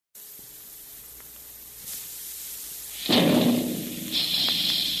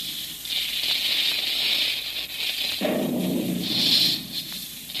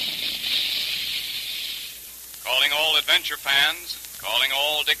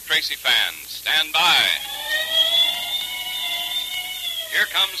Tracy fans, stand by. Here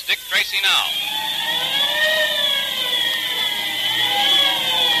comes Dick Tracy now.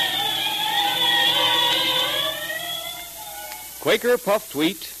 Quaker puffed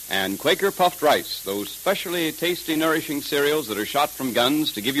wheat and Quaker puffed rice, those specially tasty, nourishing cereals that are shot from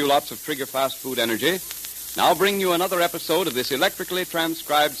guns to give you lots of trigger-fast food energy, now bring you another episode of this electrically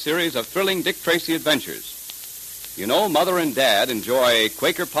transcribed series of thrilling Dick Tracy adventures. You know, Mother and Dad enjoy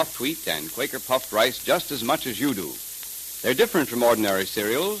Quaker puffed wheat and Quaker puffed rice just as much as you do. They're different from ordinary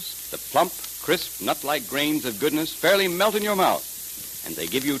cereals. The plump, crisp, nut-like grains of goodness fairly melt in your mouth. And they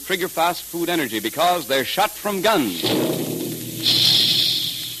give you trigger-fast food energy because they're shot from guns.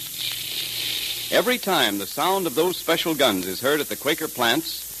 Every time the sound of those special guns is heard at the Quaker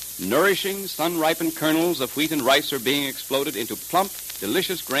plants, nourishing, sun-ripened kernels of wheat and rice are being exploded into plump,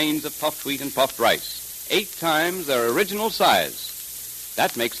 delicious grains of puffed wheat and puffed rice, 8 times their original size.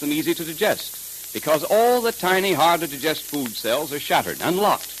 That makes them easy to digest, because all the tiny, hard-to-digest food cells are shattered and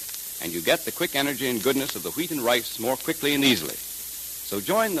locked, and you get the quick energy and goodness of the wheat and rice more quickly and easily. So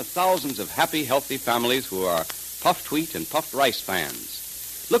join the thousands of happy, healthy families who are puffed wheat and puffed rice fans.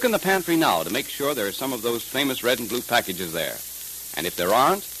 Look in the pantry now to make sure there are some of those famous red and blue packages there. And if there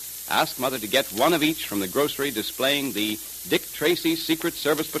aren't, ask Mother to get one of each from the grocery displaying the Dick Tracy Secret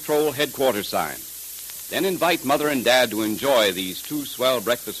Service Patrol headquarters sign. Then invite Mother and Dad to enjoy these 2 swell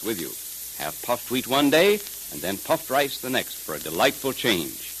breakfasts with you. Have puffed wheat one day and then puffed rice the next for a delightful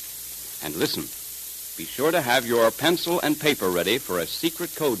change. And listen, be sure to have your pencil and paper ready for a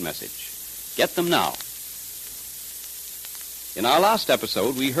secret code message. Get them now. In our last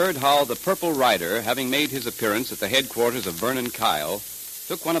episode, we heard how the Purple Rider, having made his appearance at the headquarters of Vernon Kyle,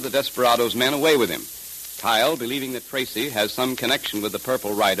 took one of the desperado's men away with him. Kyle, believing that Tracy has some connection with the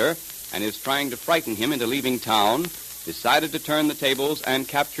Purple Rider and is trying to frighten him into leaving town, decided to turn the tables and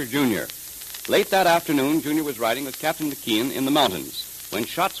capture Junior. Late that afternoon, Junior was riding with Captain McKeon in the mountains when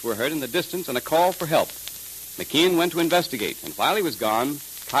shots were heard in the distance and a call for help. McKeon went to investigate, and while he was gone,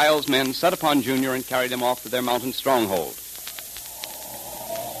 Kyle's men set upon Junior and carried him off to their mountain stronghold.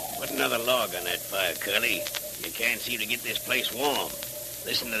 Put another log on that fire, Curly. You can't seem to get this place warm.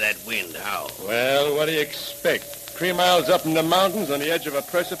 Listen to that wind howl. Well, what do you expect? 3 miles up in the mountains on the edge of a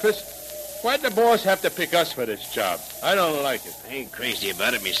precipice? Why'd the boss have to pick us for this job? I don't like it. I ain't crazy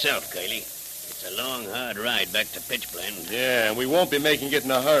about it myself, Curly. It's a long, hard ride back to Pitchblende. Yeah, and we won't be making it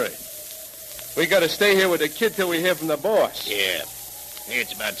in a hurry. We gotta stay here with the kid till we hear from the boss. Yeah. Hey,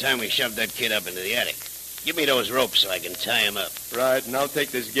 it's about time we shoved that kid up into the attic. Give me those ropes so I can tie him up. Right, and I'll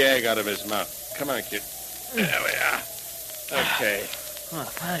take this gag out of his mouth. Come on, kid. There we are. Okay. Oh,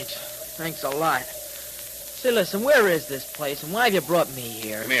 thanks. Thanks a lot. Say, listen, where is this place, and why have you brought me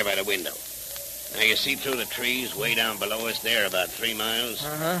here? Come here by the window. Now, you see through the trees way down below us there, about 3 miles?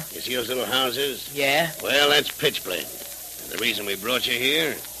 Uh-huh. You see those little houses? Yeah? Well, that's Pitchblende. And the reason we brought you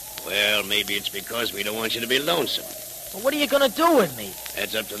here? Well, maybe it's because we don't want you to be lonesome. Well, what are you going to do with me?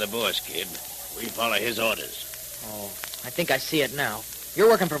 That's up to the boss, kid. We follow his orders. Oh, I think I see it now. You're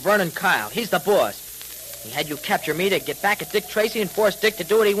working for Vernon Kyle. He's the boss. He had you capture me to get back at Dick Tracy and force Dick to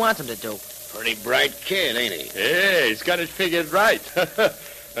do what he wants him to do. Pretty bright kid, ain't he? Hey, he's got it figured right.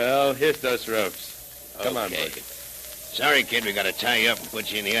 Well, here's those ropes. Come on, Okay. buddy. Sorry, kid, we gotta tie you up and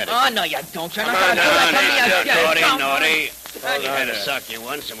put you in the attic. Oh, no, you don't. You're not Come on going to do down, that to me. naughty. Hold We on had to there. sock you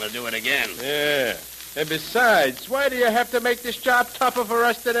once, and we'll do it again. Yeah. And besides, why do you have to make this job tougher for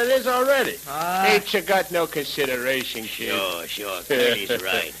us than it is already? Ain't you got no consideration, kid? Sure. Curly's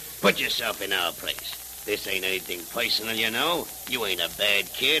right. Put yourself in our place. This ain't anything personal, you know. You ain't a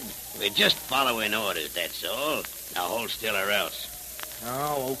bad kid. We're just following orders, that's all. Now hold still or else.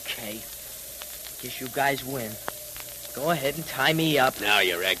 Oh, okay. Guess you guys win. Go ahead and tie me up. Now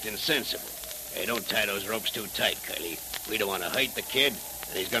you're acting sensible. Hey, don't tie those ropes too tight, Curly. We don't want to hurt the kid,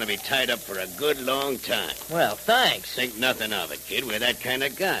 and he's going to be tied up for a good long time. Well, thanks. Think nothing of it, kid. We're that kind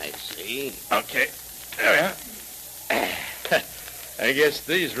of guys, see? Okay. There we are. I guess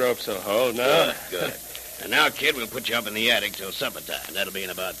these ropes will hold now. Good. And now, kid, we'll put you up in the attic till supper time. That'll be in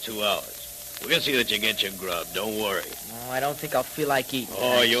about 2 hours. We'll see that you get your grub. Don't worry. Oh, I don't think I'll feel like eating.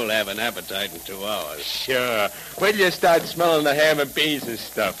 Oh, thanks. you'll have an appetite in 2 hours. Sure. Wait till you start smelling the ham and beans and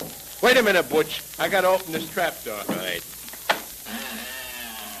stuff. Wait a minute, Butch. I gotta open this trap door. Right.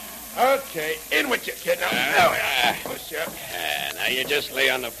 Okay, in with you, kid. Now, there we are. Push up. Now you just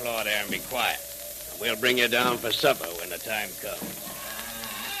lay on the floor there and be quiet. We'll bring you down for supper when the time comes.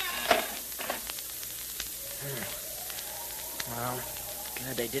 Well,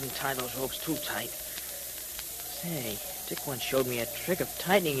 glad they didn't tie those ropes too tight. Say, Dick once showed me a trick of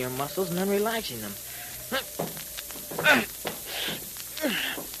tightening your muscles and then relaxing them.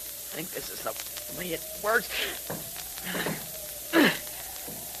 think this is the way it works.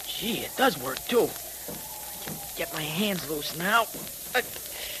 Gee, it does work, too. I can get my hands loose now.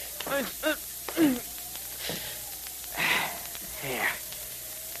 There.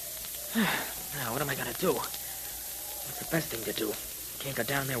 Now, what am I going to do? What's the best thing to do? Can't go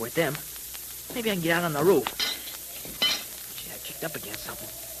down there with them. Maybe I can get out on the roof. Gee, I kicked up against something.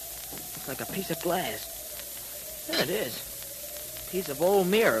 Looks like a piece of glass. There it is. Piece of old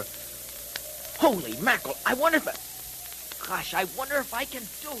mirror. Holy mackerel. I wonder if I can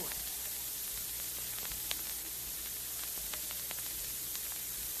do it.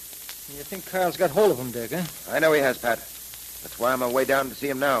 You think Kyle's got hold of him, Dick, huh? I know he has, Pat. That's why I'm on my way down to see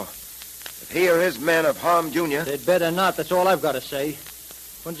him now. If he or his men have harmed Junior... They'd better not. That's all I've got to say.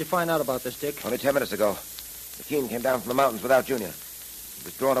 When did you find out about this, Dick? Only 10 minutes ago. McKean came down from the mountains without Junior. He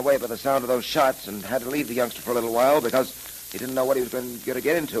was drawn away by the sound of those shots and had to leave the youngster for a little while because he didn't know what he was going to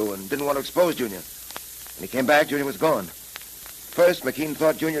get into and didn't want to expose Junior. When he came back, Junior was gone. First, McKean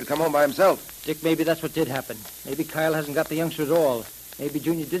thought Junior had come home by himself. Dick, maybe that's what did happen. Maybe Kyle hasn't got the youngster at all. Maybe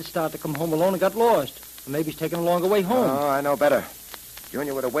Junior did start to come home alone and got lost. Or maybe he's taking a longer way home. Oh, I know better.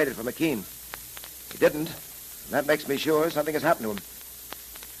 Junior would have waited for McKean. He didn't. And that makes me sure something has happened to him.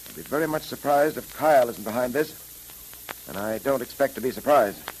 I'd be very much surprised if Kyle isn't behind this. And I don't expect to be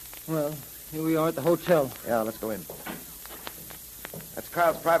surprised. Well, here we are at the hotel. Yeah, let's go in. That's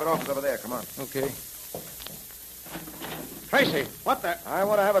Kyle's private office over there. Come on. Okay. Tracy, what the... I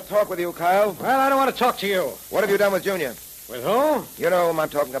want to have a talk with you, Kyle. Well, I don't want to talk to you. What have you done with Junior? With who? You know whom I'm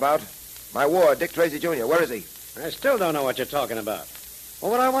talking about. My ward, Dick Tracy, Jr. Where is he? I still don't know what you're talking about.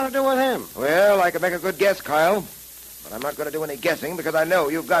 What would I want to do with him? Well, I could make a good guess, Kyle. But I'm not going to do any guessing because I know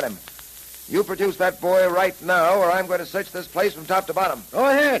you've got him. You produce that boy right now, or I'm going to search this place from top to bottom. Go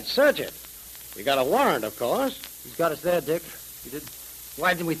ahead, search it. We got a warrant, of course. He's got us there, Dick. You did.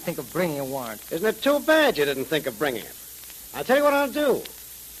 Why didn't we think of bringing a warrant? Isn't it too bad you didn't think of bringing it? I'll tell you what I'll do.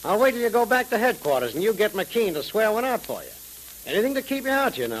 I'll wait till you go back to headquarters and you get McKean to swear one out for you. Anything to keep you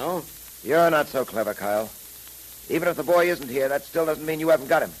out, you know. You're not so clever, Kyle. Even if the boy isn't here, that still doesn't mean you haven't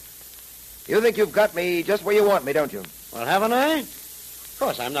got him. You think you've got me just where you want me, don't you? Well, haven't I? Of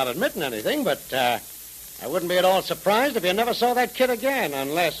course, I'm not admitting anything, but I wouldn't be at all surprised if you never saw that kid again,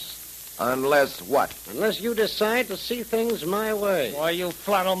 unless... Unless what? Unless you decide to see things my way. Why, you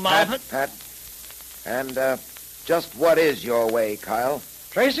flannel mouthed? Pat. And, just what is your way, Kyle?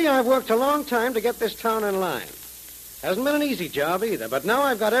 Tracy, I've worked a long time to get this town in line. Hasn't been an easy job either, but now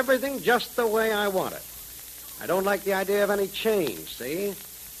I've got everything just the way I want it. I don't like the idea of any change, see?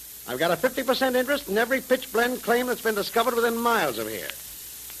 I've got a 50% interest in every pitch blende claim that's been discovered within miles of here.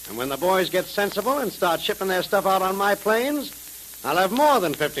 And when the boys get sensible and start shipping their stuff out on my planes, I'll have more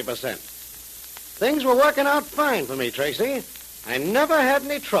than 50%. Things were working out fine for me, Tracy. I never had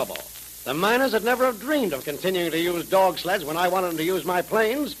any trouble. The miners would never have dreamed of continuing to use dog sleds when I wanted them to use my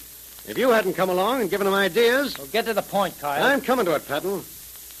planes. If you hadn't come along and given them ideas... Well, get to the point, Kyle. I'm coming to it, Patton.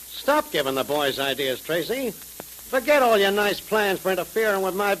 Stop giving the boys ideas, Tracy. Forget all your nice plans for interfering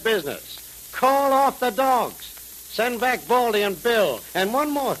with my business. Call off the dogs. Send back Baldy and Bill. And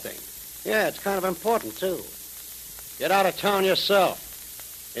one more thing. Yeah, it's kind of important, too. Get out of town yourself.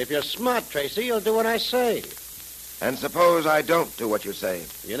 If you're smart, Tracy, you'll do what I say. And suppose I don't do what you say.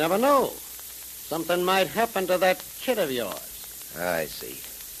 You never know. Something might happen to that kid of yours. I see.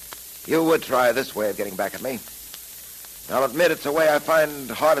 You would try this way of getting back at me. I'll admit it's a way I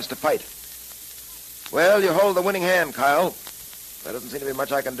find hardest to fight. Well, you hold the winning hand, Kyle. There doesn't seem to be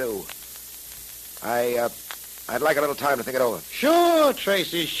much I can do. I'd like a little time to think it over. Sure,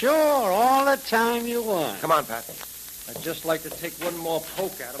 Tracy, sure. All the time you want. Come on, Pat. I'd just like to take one more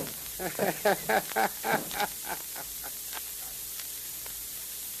poke at him.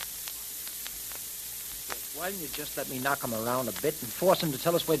 Why didn't you just let me knock him around a bit and force him to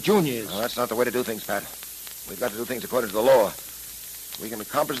tell us where Junior is? No, that's not the way to do things, Pat. We've got to do things according to the law. We can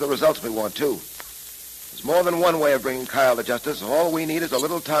accomplish the results we want, too. There's more than one way of bringing Kyle to justice. All we need is a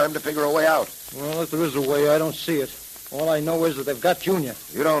little time to figure a way out. Well, if there is a way, I don't see it. All I know is that they've got Junior.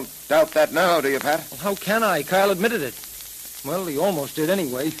 You don't doubt that now, do you, Pat? Well, how can I? Kyle admitted it. Well, he almost did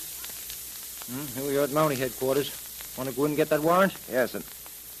anyway. Here we are at Mountie headquarters. Want to go in and get that warrant? Yes, and...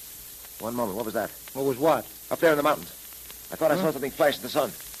 One moment. What was that? What was what? Up there in the mountains. I thought I saw something flash in the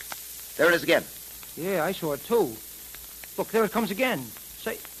sun. There it is again. Yeah, I saw it, too. Look, there it comes again.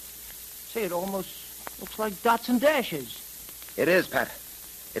 Say, it almost looks like dots and dashes. It is, Pat.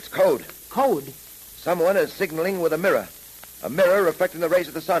 It's code. Code? Someone is signaling with a mirror. A mirror reflecting the rays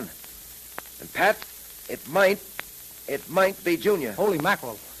of the sun. And, Pat, it might be Junior. Holy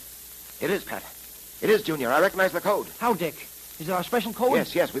mackerel. It is, Pat. It is Junior. I recognize the code. How, Dick? Is it our special code?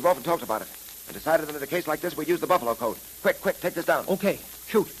 Yes, we've often talked about it. I decided that in a case like this, we'd use the buffalo code. Quick, take this down. Okay,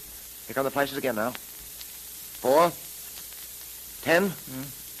 shoot. Here come the flashes again now. 4, 10,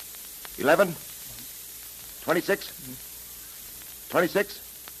 11, 26,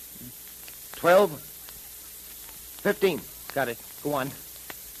 26, 12, 15. Got it. Go on.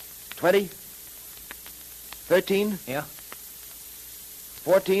 20, 13, Yeah.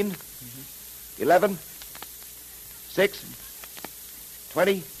 14, 11, 6,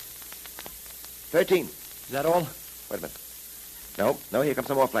 20, 13. Is that all? Wait a minute. No, here come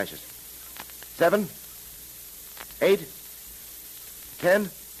some more flashes. 7, 8, 10,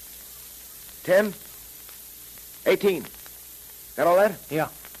 10, 18. Got all that? Yeah.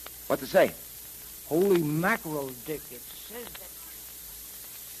 What's it say? Holy mackerel, Dick. It says that...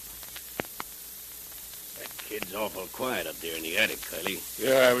 That kid's awful quiet up there in the attic, Curly.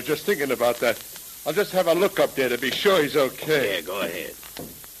 Yeah, I was just thinking about that. I'll just have a look up there to be sure he's okay. Yeah, go ahead.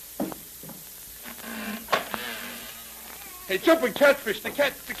 Hey, jumping catfish, the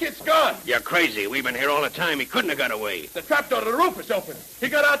kid's gone. You're crazy. We've been here all the time. He couldn't have got away. The trapdoor to the roof is open. He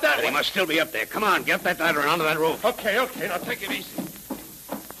got out that But way. he must still be up there. Come on, get up that ladder and onto that roof. Okay, now take it easy.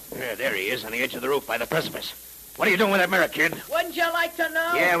 Yeah, there he is on the edge of the roof by the precipice. What are you doing with that mirror, kid? Wouldn't you like to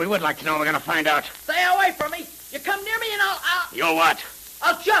know? Yeah, we would like to know. We're going to find out. Stay away from me. You come near me and You'll what?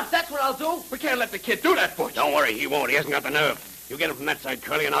 I'll jump. That's what I'll do. We can't let the kid do that, Butch. Don't worry, he won't. He hasn't got the nerve. You get him from that side,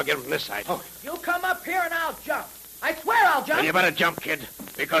 Curly, and I'll get him from this side. Oh. You come up here and I'll jump. I swear I'll jump. Well, you better jump, kid,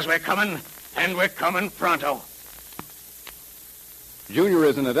 because we're coming, and we're coming pronto. Junior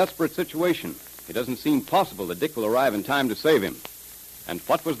is in a desperate situation. It doesn't seem possible that Dick will arrive in time to save him. And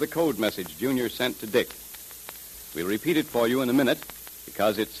what was the code message Junior sent to Dick? We'll repeat it for you in a minute,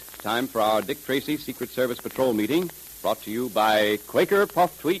 because it's time for our Dick Tracy Secret Service Patrol meeting, brought to you by Quaker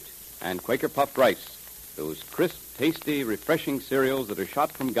Puffed Wheat and Quaker Puffed Rice, those crisp, tasty, refreshing cereals that are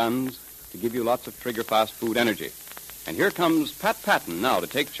shot from guns to give you lots of trigger-fast food energy. And here comes Pat Patton now to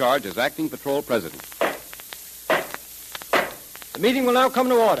take charge as acting patrol president. The meeting will now come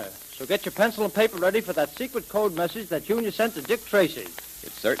to order, so get your pencil and paper ready for that secret code message that Junior sent to Dick Tracy.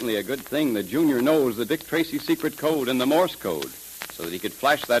 It's certainly a good thing that Junior knows the Dick Tracy secret code and the Morse code, so that he could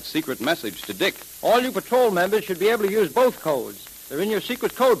flash that secret message to Dick. All you patrol members should be able to use both codes. They're in your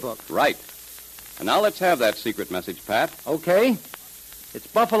secret code book. Right. And now let's have that secret message, Pat. Okay. It's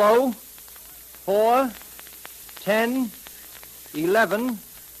Buffalo, 4, 10, 11,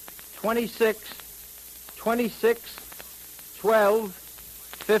 26, 26, 12,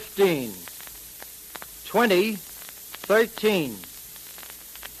 15, 20, 13,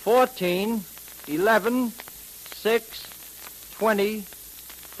 14, 11, 6, 20,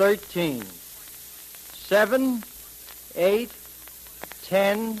 13, 7, 8,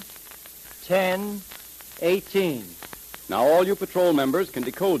 10, 10, 18. Now all you patrol members can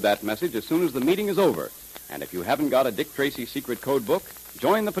decode that message as soon as the meeting is over. And if you haven't got a Dick Tracy secret code book,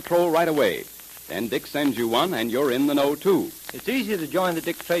 join the patrol right away. Then Dick sends you one, and you're in the know, too. It's easy to join the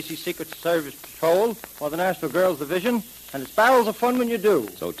Dick Tracy Secret Service Patrol or the National Girls Division, and it's barrels of fun when you do.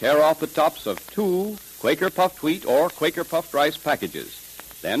 So tear off the tops of 2 Quaker Puffed Wheat or Quaker Puffed Rice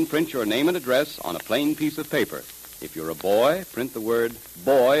packages. Then print your name and address on a plain piece of paper. If you're a boy, print the word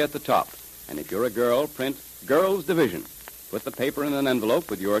boy at the top. And if you're a girl, print Girls Division. Put the paper in an envelope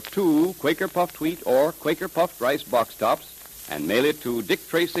with your 2 Quaker Puffed Wheat or Quaker Puffed Rice box tops and mail it to Dick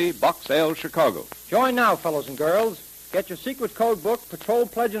Tracy, Box L, Chicago. Join now, fellows and girls. Get your secret code book, Patrol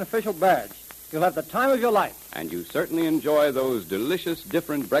Pledge, and official badge. You'll have the time of your life. And you certainly enjoy those delicious,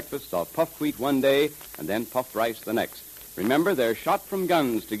 different breakfasts of puffed wheat one day and then puffed rice the next. Remember, they're shot from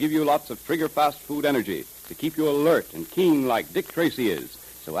guns to give you lots of trigger-fast food energy, to keep you alert and keen like Dick Tracy is.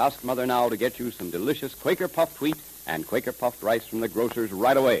 So ask Mother now to get you some delicious Quaker Puffed Wheat and Quaker Puffed Rice from the grocers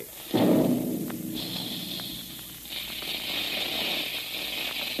right away.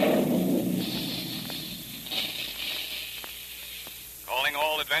 Calling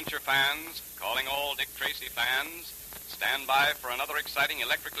all adventure fans, calling all Dick Tracy fans, stand by for another exciting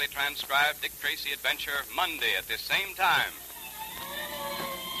electrically transcribed Dick Tracy adventure Monday at this same time.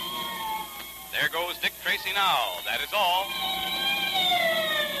 There goes Dick Tracy now. That is all.